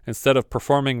her instead of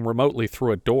performing remotely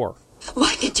through a door.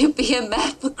 Why can't you be a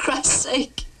man, for Christ's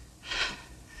sake?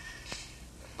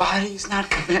 Body's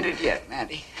not committed yet,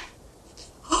 Maddie.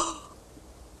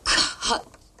 God.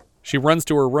 She runs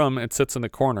to her room and sits in the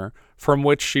corner, from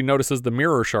which she notices the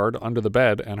mirror shard under the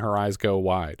bed, and her eyes go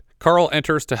wide. Carl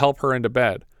enters to help her into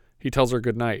bed. He tells her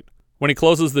goodnight. When he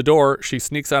closes the door, she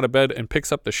sneaks out of bed and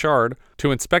picks up the shard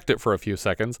to inspect it for a few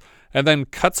seconds, and then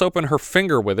cuts open her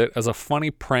finger with it as a funny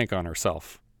prank on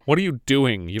herself. What are you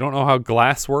doing? You don't know how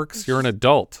glass works? You're an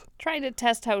adult. Trying to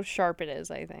test how sharp it is,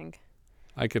 I think.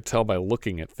 I could tell by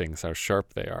looking at things how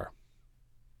sharp they are.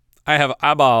 I have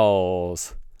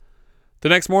eyeballs. The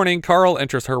next morning, Carl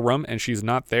enters her room and she's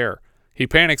not there. He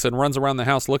panics and runs around the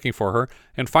house looking for her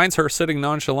and finds her sitting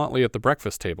nonchalantly at the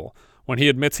breakfast table. When he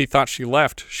admits he thought she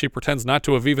left, she pretends not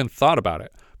to have even thought about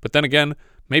it. But then again,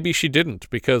 maybe she didn't,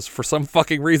 because for some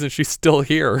fucking reason she's still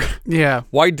here. Yeah.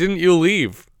 Why didn't you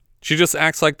leave? She just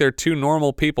acts like they're two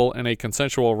normal people in a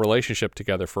consensual relationship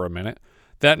together for a minute.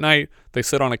 That night, they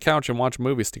sit on a couch and watch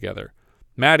movies together.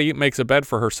 Maddie makes a bed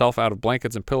for herself out of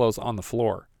blankets and pillows on the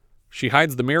floor. She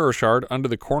hides the mirror shard under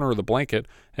the corner of the blanket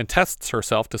and tests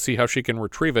herself to see how she can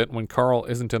retrieve it when Carl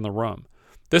isn't in the room.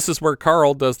 This is where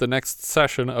Carl does the next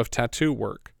session of tattoo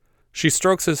work. She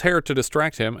strokes his hair to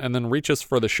distract him and then reaches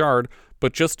for the shard,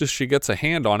 but just as she gets a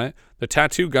hand on it, the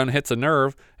tattoo gun hits a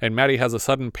nerve and Maddie has a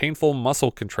sudden painful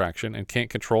muscle contraction and can't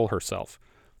control herself.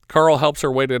 Carl helps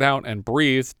her wait it out and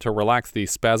breathe to relax the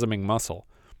spasming muscle.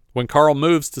 When Carl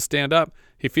moves to stand up,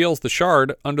 he feels the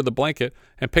shard under the blanket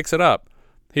and picks it up.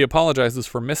 He apologizes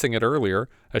for missing it earlier,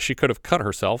 as she could have cut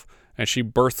herself, and she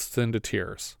bursts into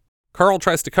tears. Carl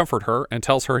tries to comfort her and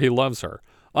tells her he loves her,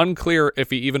 unclear if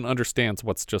he even understands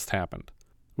what's just happened.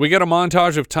 We get a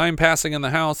montage of time passing in the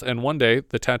house, and one day,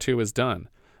 the tattoo is done.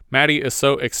 Maddie is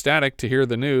so ecstatic to hear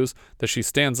the news that she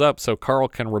stands up so Carl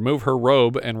can remove her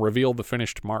robe and reveal the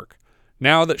finished mark.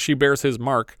 Now that she bears his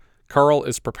mark, Carl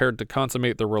is prepared to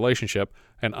consummate the relationship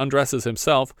and undresses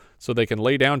himself so they can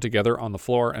lay down together on the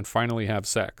floor and finally have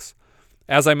sex.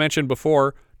 As I mentioned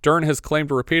before, Dern has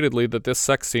claimed repeatedly that this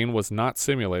sex scene was not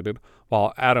simulated,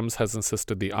 while Adams has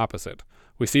insisted the opposite.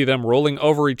 We see them rolling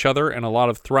over each other and a lot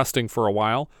of thrusting for a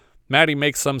while. Maddie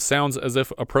makes some sounds as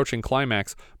if approaching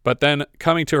climax, but then,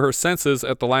 coming to her senses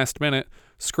at the last minute,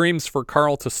 screams for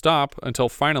Carl to stop until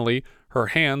finally her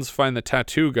hands find the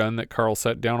tattoo gun that Carl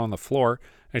set down on the floor,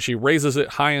 and she raises it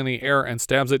high in the air and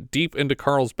stabs it deep into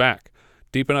Carl's back,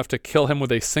 deep enough to kill him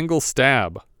with a single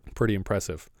stab. Pretty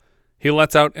impressive. He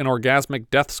lets out an orgasmic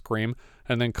death scream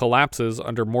and then collapses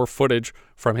under more footage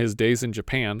from his days in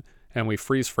Japan, and we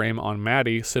freeze frame on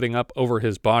Maddie sitting up over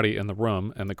his body in the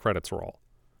room, and the credits roll.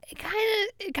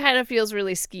 It kind of feels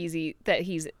really skeezy that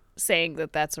he's saying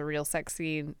that that's a real sex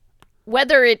scene,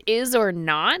 whether it is or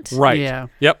not. Right. Yeah.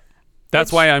 Yep.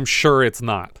 That's why I'm sure it's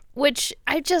not. But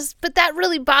that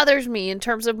really bothers me in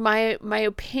terms of my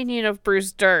opinion of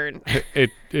Bruce Dern.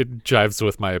 It jives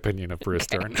with my opinion of Bruce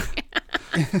Dern.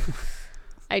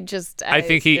 I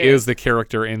think he is the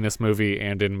character in this movie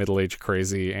and in Middle Age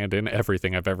Crazy and in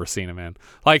everything I've ever seen him in.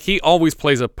 Like, he always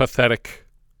plays a pathetic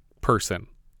person.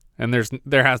 And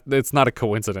it's not a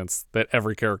coincidence that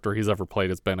every character he's ever played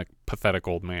has been a pathetic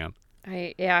old man.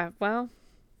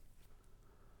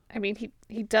 I mean,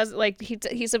 he does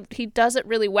he does it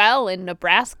really well in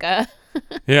Nebraska.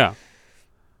 Yeah.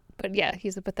 But yeah,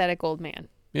 he's a pathetic old man.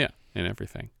 Yeah, in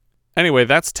everything. Anyway,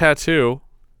 that's Tattoo.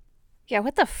 Yeah,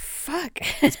 what the fuck?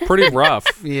 It's pretty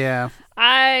rough. Yeah.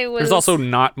 There's also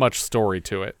not much story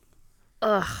to it.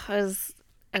 I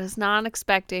was not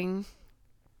expecting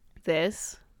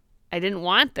this. I didn't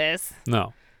want this.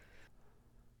 No.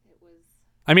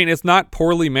 I mean, it's not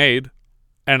poorly made,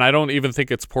 and I don't even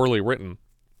think it's poorly written.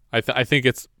 I think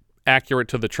it's accurate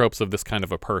to the tropes of this kind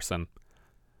of a person.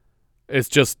 It's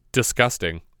just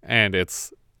disgusting, and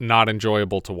it's not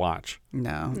enjoyable to watch.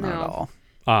 No, not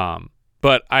at all.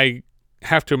 But I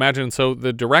have to imagine, so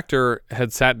the director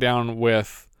had sat down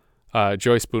with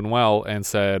Joyce Boonwell and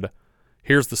said,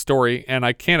 here's the story, and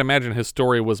I can't imagine his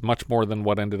story was much more than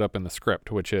what ended up in the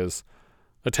script, which is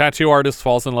a tattoo artist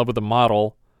falls in love with a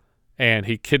model, and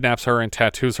he kidnaps her and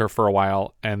tattoos her for a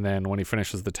while, and then when he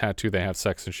finishes the tattoo, they have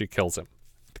sex and she kills him.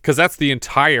 because that's the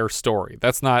entire story.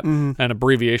 That's not an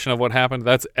abbreviation of what happened.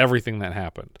 That's everything that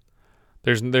happened.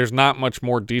 There's not much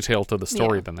more detail to the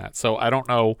story than that. So I don't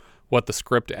know what the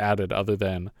script added other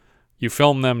than you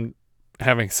film them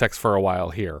having sex for a while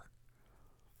here.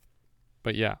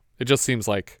 But yeah, it just seems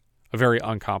like a very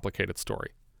uncomplicated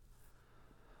story.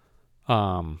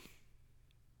 I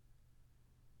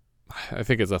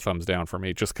think it's a thumbs down for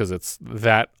me just because it's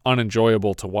that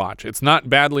unenjoyable to watch. It's not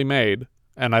badly made,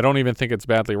 and I don't even think it's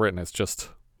badly written. It's just,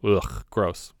 ugh,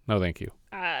 gross. No, thank you.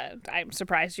 I'm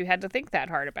surprised you had to think that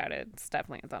hard about it. It's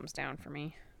definitely a thumbs down for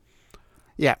me.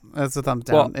 Yeah, that's a thumbs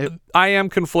down. Well, I am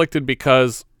conflicted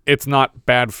because it's not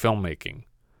bad filmmaking.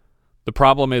 The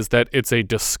problem is that it's a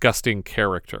disgusting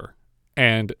character.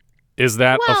 And is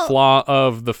that a flaw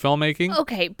of the filmmaking?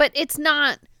 Okay, but it's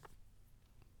not...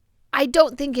 I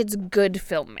don't think it's good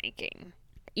filmmaking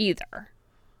either.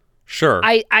 Sure.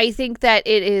 I think that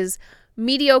it is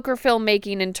mediocre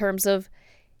filmmaking in terms of,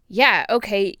 yeah,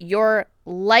 okay, your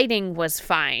lighting was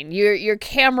fine. Your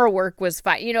camera work was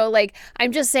fine. You know, like,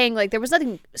 I'm just saying, like, there was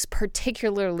nothing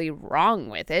particularly wrong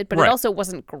with it, but it also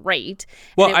wasn't great.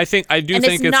 Well, I do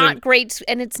think it's not great,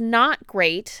 and it's not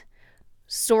great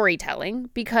storytelling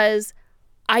because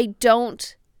I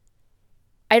don't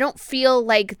feel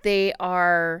like they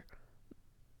are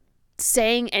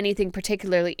saying anything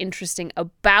particularly interesting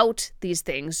about these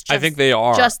things. I think they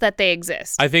are. Just that they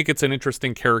exist. I think it's an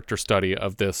interesting character study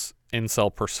of this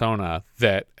incel persona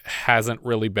that hasn't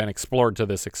really been explored to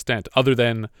this extent, other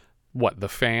than, the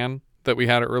fan that we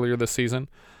had earlier this season?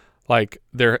 Like,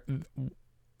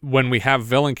 when we have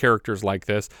villain characters like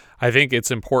this, I think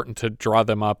it's important to draw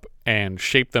them up and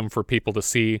shape them for people to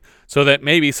see so that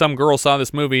maybe some girl saw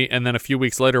this movie and then a few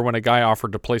weeks later when a guy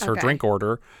offered to place her drink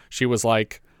order, she was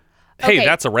like, hey,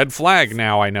 that's a red flag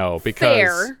now, I know.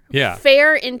 Because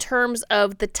fair in terms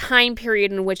of the time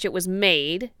period in which it was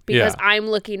made, because I'm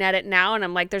looking at it now and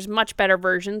I'm like, there's much better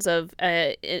versions of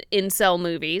incel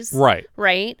movies. Right.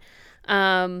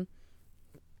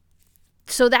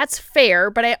 So that's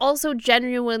fair, but I also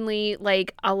genuinely,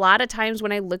 like, a lot of times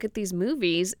when I look at these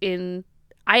movies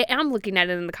I am looking at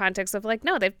it in the context of, like,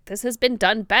 no, this has been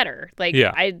done better. Like,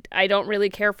 I don't really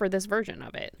care for this version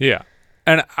of it. Yeah.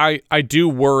 And I do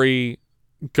worry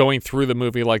going through the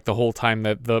movie, like, the whole time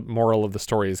that the moral of the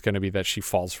story is going to be that she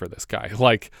falls for this guy.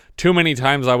 Like, too many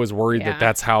times I was worried that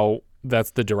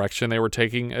that's the direction they were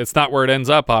taking. It's not where it ends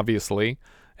up, obviously.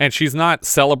 And she's not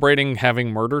celebrating having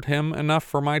murdered him enough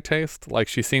for my taste. Like,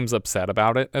 she seems upset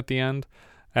about it at the end.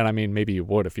 And I mean, maybe you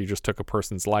would if you just took a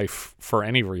person's life for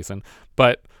any reason.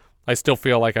 But I still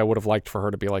feel like I would have liked for her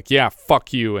to be like, yeah,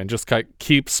 fuck you, and just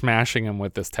keep smashing him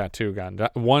with this tattoo gun.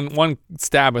 One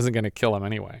stab isn't going to kill him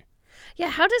anyway. Yeah,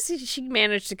 how does she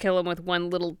manage to kill him with one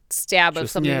little stab of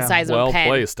something the size of a pen?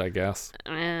 Well placed, I guess.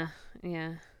 Yeah.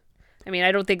 I mean,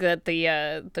 I don't think that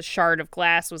the shard of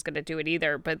glass was going to do it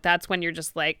either, but that's when you're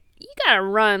just like, you got to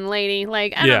run, lady.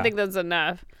 Like, I don't think that's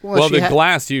enough. Well, the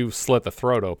glass you slit the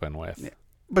throat open with.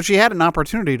 But she had an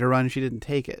opportunity to run. She didn't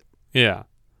take it. Yeah.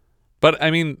 But,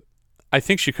 I mean, I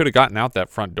think she could have gotten out that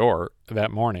front door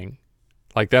that morning.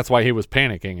 Like, that's why he was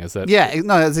panicking, is that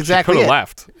that's exactly she could have it.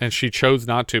 left, and she chose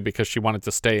not to because she wanted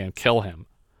to stay and kill him.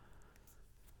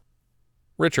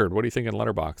 Richard, what do you think in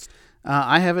Letterboxd?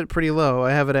 I have it pretty low.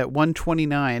 I have it at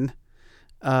 129,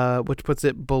 which puts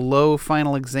it below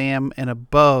Final Exam and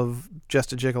above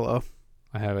Just a Gigolo.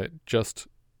 I have it just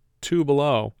 2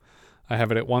 below. I have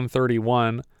it at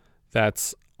 131.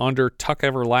 That's under Tuck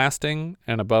Everlasting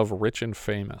and above Rich and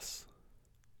Famous.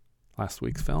 Last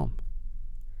week's film.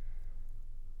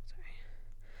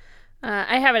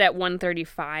 I have it at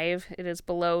 135. It is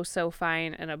below So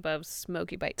Fine and above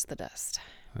Smokey Bites the Dust.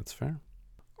 That's fair.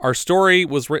 Our story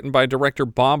was written by director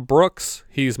Bob Brooks.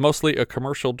 He's mostly a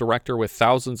commercial director with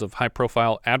thousands of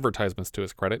high-profile advertisements to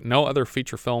his credit. No other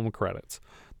feature film credits.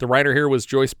 The writer here was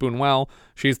Joyce Buñuel.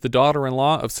 She's the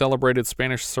daughter-in-law of celebrated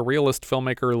Spanish surrealist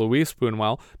filmmaker Luis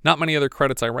Buñuel. Not many other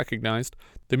credits I recognized.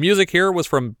 The music here was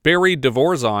from Barry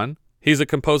Dvorak. He's a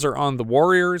composer on The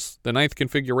Warriors, The Ninth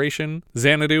Configuration,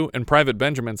 Xanadu, and Private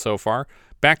Benjamin so far.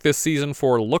 Back this season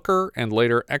for Looker and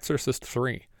later Exorcist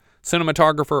 3.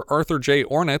 Cinematographer Arthur J.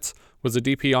 Ornitz was a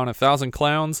DP on 1,000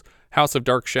 Clowns, House of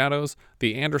Dark Shadows,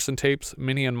 The Anderson Tapes,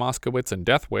 Minnie and Moskowitz, and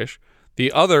Death Wish.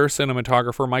 The other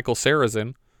cinematographer, Michael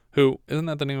Sarrazin, who, isn't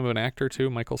that the name of an actor too,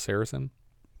 Michael Sarrazin?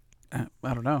 I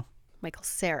don't know. Michael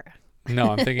Cera.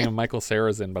 No, I'm thinking of Michael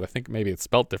Sarrazin, but I think maybe it's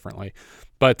spelt differently.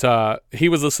 But he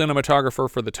was the cinematographer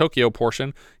for the Tokyo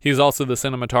portion. He's also the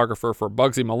cinematographer for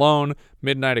Bugsy Malone,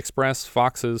 Midnight Express,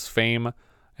 Foxes, Fame,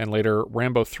 and later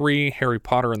Rambo 3, Harry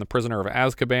Potter and the Prisoner of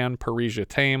Azkaban, Parisia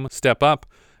Tame, Step Up,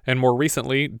 and more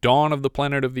recently, Dawn of the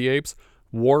Planet of the Apes,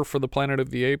 War for the Planet of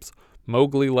the Apes,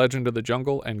 Mowgli Legend of the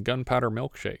Jungle, and Gunpowder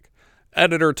Milkshake.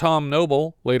 Editor Tom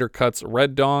Noble later cuts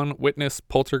Red Dawn, Witness,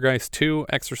 Poltergeist 2,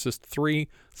 Exorcist 3,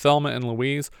 Thelma and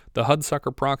Louise, The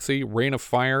Hudsucker Proxy, Reign of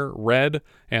Fire, Red,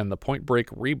 and the Point Break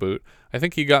reboot. I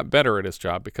think he got better at his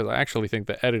job because I actually think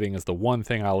the editing is the one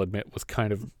thing I'll admit was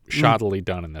kind of shoddily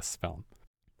done in this film.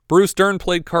 Bruce Dern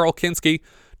played Carl Kinski.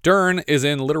 Dern is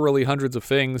in literally hundreds of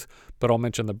things, but I'll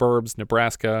mention The Burbs,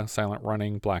 Nebraska, Silent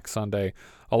Running, Black Sunday.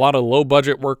 A lot of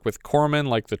low-budget work with Corman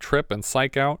like The Trip and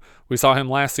Psych Out. We saw him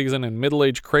last season in Middle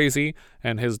Age Crazy,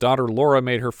 and his daughter Laura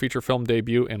made her feature film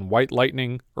debut in White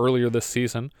Lightning earlier this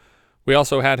season. We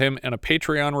also had him in a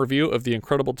Patreon review of The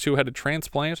Incredible Two-Headed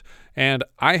Transplant, and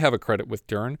I have a credit with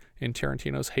Dern in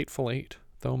Tarantino's Hateful Eight,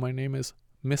 though my name is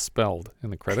misspelled in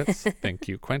the credits. Thank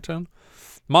you, Quentin.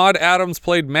 Maud Adams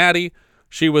played Maddie.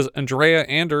 She was Andrea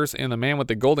Anders in The Man with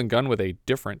the Golden Gun with a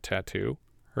different tattoo,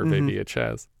 Hervé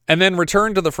Villachez. And then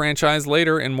returned to the franchise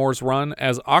later in Moore's run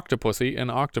as Octopussy in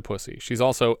Octopussy. She's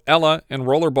also Ella in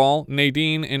Rollerball,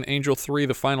 Nadine in Angel 3,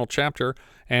 The Final Chapter,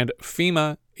 and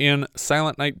Fema in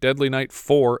Silent Night, Deadly Night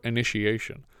 4,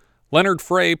 Initiation. Leonard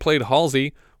Frey played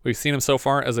Halsey. We've seen him so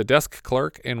far as a desk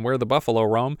clerk in Where the Buffalo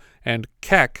Roam, and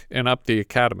Keck in Up the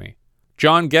Academy.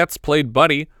 John Getz played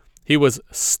Buddy. He was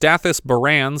Stathis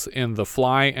Barans in The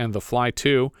Fly and The Fly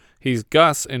 2. He's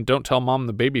Gus in Don't Tell Mom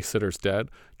the Babysitter's Dead.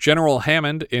 General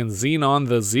Hammond in Xenon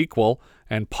the Zequel.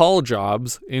 And Paul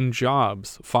Jobs in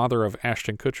Jobs, father of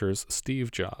Ashton Kutcher's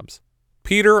Steve Jobs.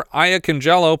 Peter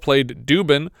Iacangelo played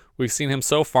Dubin. We've seen him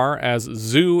so far as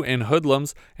Zoo in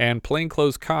Hoodlums and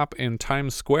Plainclothes Cop in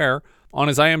Times Square. On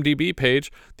his IMDb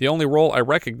page, the only role I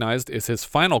recognized is his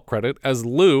final credit as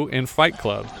Lou in Fight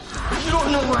Club. You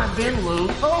don't know where I've been, Lou.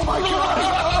 Oh my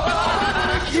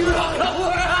God! You don't know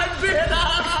where I've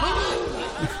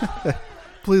been.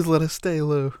 Please let us stay,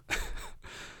 Lou.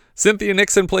 Cynthia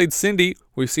Nixon played Cindy.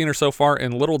 We've seen her so far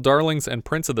in Little Darlings and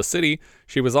Prince of the City.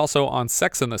 She was also on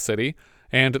Sex and the City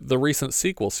and the recent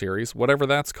sequel series, whatever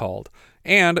that's called.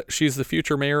 And she's the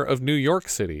future mayor of New York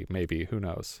City, maybe, who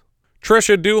knows.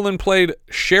 Trisha Doolin played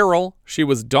Cheryl. She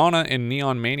was Donna in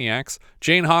Neon Maniacs.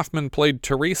 Jane Hoffman played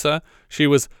Teresa. She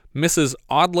was Mrs.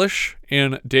 Oddlish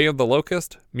in Day of the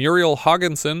Locust. Muriel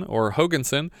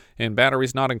Hoganson in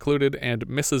Batteries Not Included, and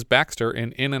Mrs. Baxter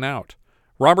in In and Out.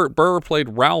 Robert Burr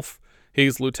played Ralph.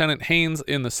 He's Lieutenant Haynes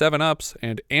in The 7-Ups,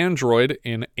 and Android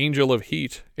in Angel of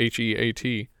Heat,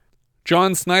 Heat.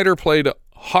 John Snyder played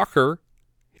Hawker.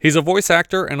 He's a voice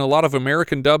actor in a lot of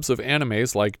American dubs of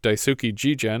animes like Daisuke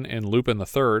Jigen in Lupin the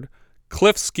Third,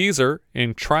 Cliff Skeezer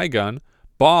in Trigun,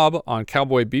 Bob on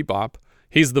Cowboy Bebop.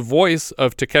 He's the voice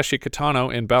of Takeshi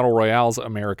Kitano in Battle Royale's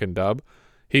American dub.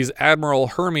 He's Admiral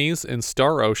Hermes in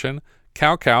Star Ocean,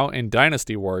 Cao Cao in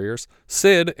Dynasty Warriors,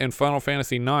 Sid in Final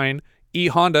Fantasy IX, E.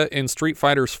 Honda in Street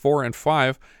Fighters 4 and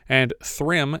 5, and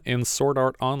Thrym in Sword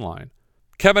Art Online.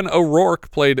 Kevin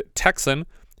O'Rourke played Texan.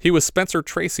 He was Spencer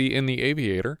Tracy in The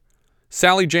Aviator.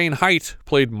 Sally Jane Height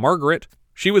played Margaret.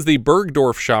 She was the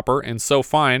Bergdorf shopper in So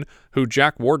Fine, who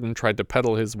Jack Warden tried to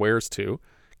peddle his wares to.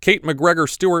 Kate McGregor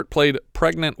Stewart played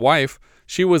Pregnant Wife.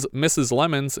 She was Mrs.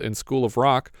 Lemons in School of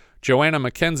Rock. Joanna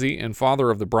Mackenzie in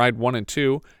Father of the Bride 1 and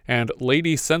 2. And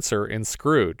Lady Censor in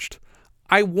Scrooged.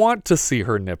 I want to see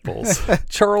her nipples.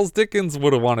 Charles Dickens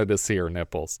would have wanted to see her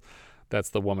nipples. That's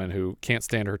the woman who can't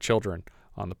stand her children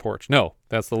on the porch. No,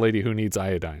 that's the lady who needs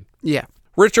iodine. Yeah.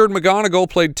 Richard McGonigal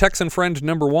played Texan Friend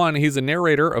Number 1. He's a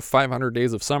narrator of 500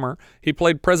 Days of Summer. He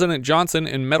played President Johnson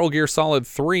in Metal Gear Solid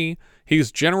 3.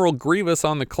 He's General Grievous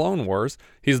on the Clone Wars.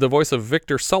 He's the voice of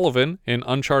Victor Sullivan in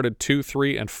Uncharted 2,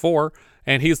 3, and 4.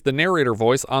 And he's the narrator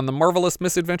voice on The Marvelous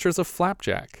Misadventures of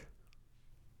Flapjack.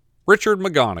 Richard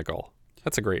McGonigal.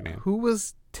 That's a great name. Who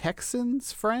was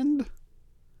Texan's friend?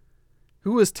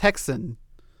 Who was Texan?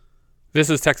 This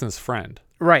is Texan's friend.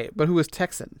 Right, but who was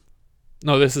Texan?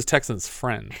 No, this is Texan's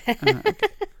friend. Okay.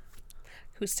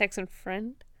 Who's Texan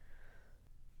friend?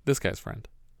 This guy's friend.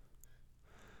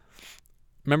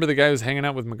 Remember the guy who's hanging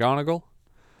out with McGonagall?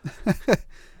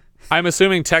 I'm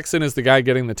assuming Texan is the guy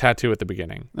getting the tattoo at the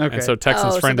beginning. Okay. And so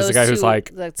Texan's friend is the guy who's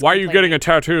like, why are you getting a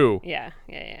tattoo? Yeah.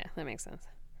 That makes sense.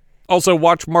 Also,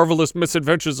 watch Marvelous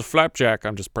Misadventures of Flapjack.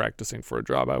 I'm just practicing for a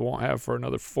job I won't have for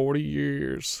another 40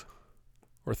 years.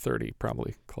 Or 30,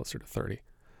 probably closer to 30.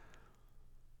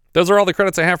 Those are all the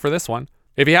credits I have for this one.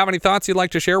 If you have any thoughts you'd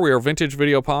like to share, we are Vintage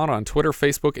Video Pod on Twitter,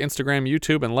 Facebook, Instagram,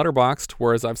 YouTube, and Letterboxd,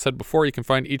 where, as I've said before, you can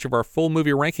find each of our full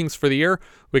movie rankings for the year.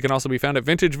 We can also be found at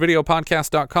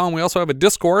vintagevideopodcast.com. We also have a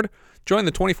Discord. Join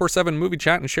the 24/7 movie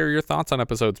chat and share your thoughts on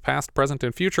episodes past, present,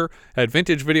 and future at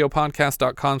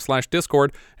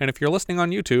vintagevideopodcast.com/Discord. And if you're listening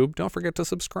on YouTube, don't forget to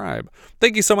subscribe.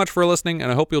 Thank you so much for listening,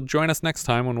 and I hope you'll join us next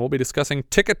time when we'll be discussing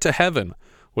Ticket to Heaven,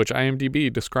 which IMDb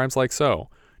describes like so.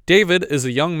 David is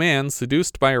a young man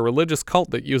seduced by a religious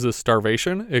cult that uses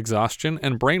starvation, exhaustion,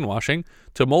 and brainwashing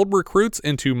to mold recruits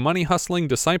into money-hustling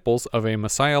disciples of a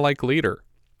messiah-like leader.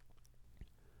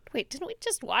 Wait, didn't we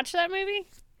just watch that movie?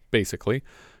 Basically.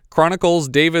 Chronicles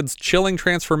David's chilling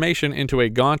transformation into a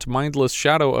gaunt, mindless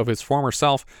shadow of his former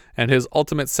self and his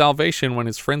ultimate salvation when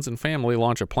his friends and family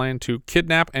launch a plan to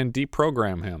kidnap and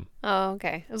deprogram him. Oh,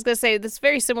 okay. I was going to say, that's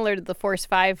very similar to the Force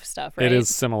 5 stuff, right? It is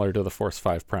similar to the Force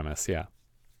 5 premise, yeah.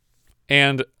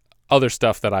 And other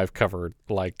stuff that I've covered,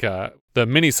 like the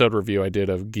mini-sode review I did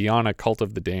of Guyana Cult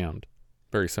of the Damned.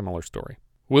 Very similar story.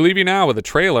 We'll leave you now with a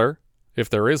trailer, if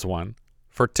there is one,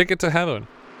 for Ticket to Heaven.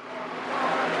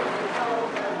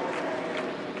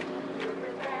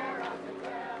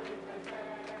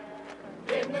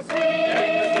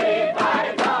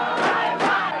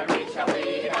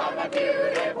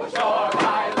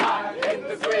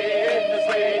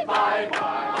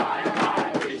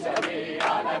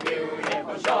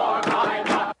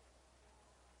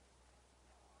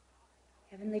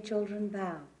 Heavenly children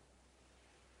bow.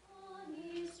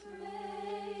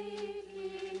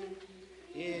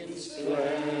 In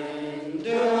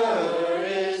splendor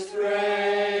is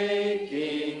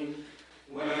breaking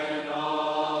when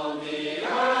all the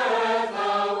earth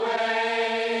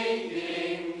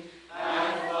awaking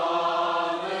and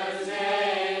Father's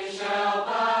name shall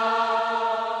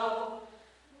bow.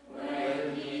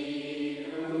 When he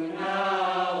who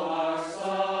now our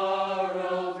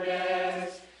sorrow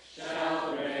bears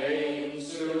shall reign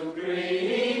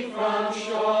supreme from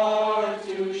shore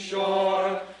to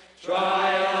shore. Try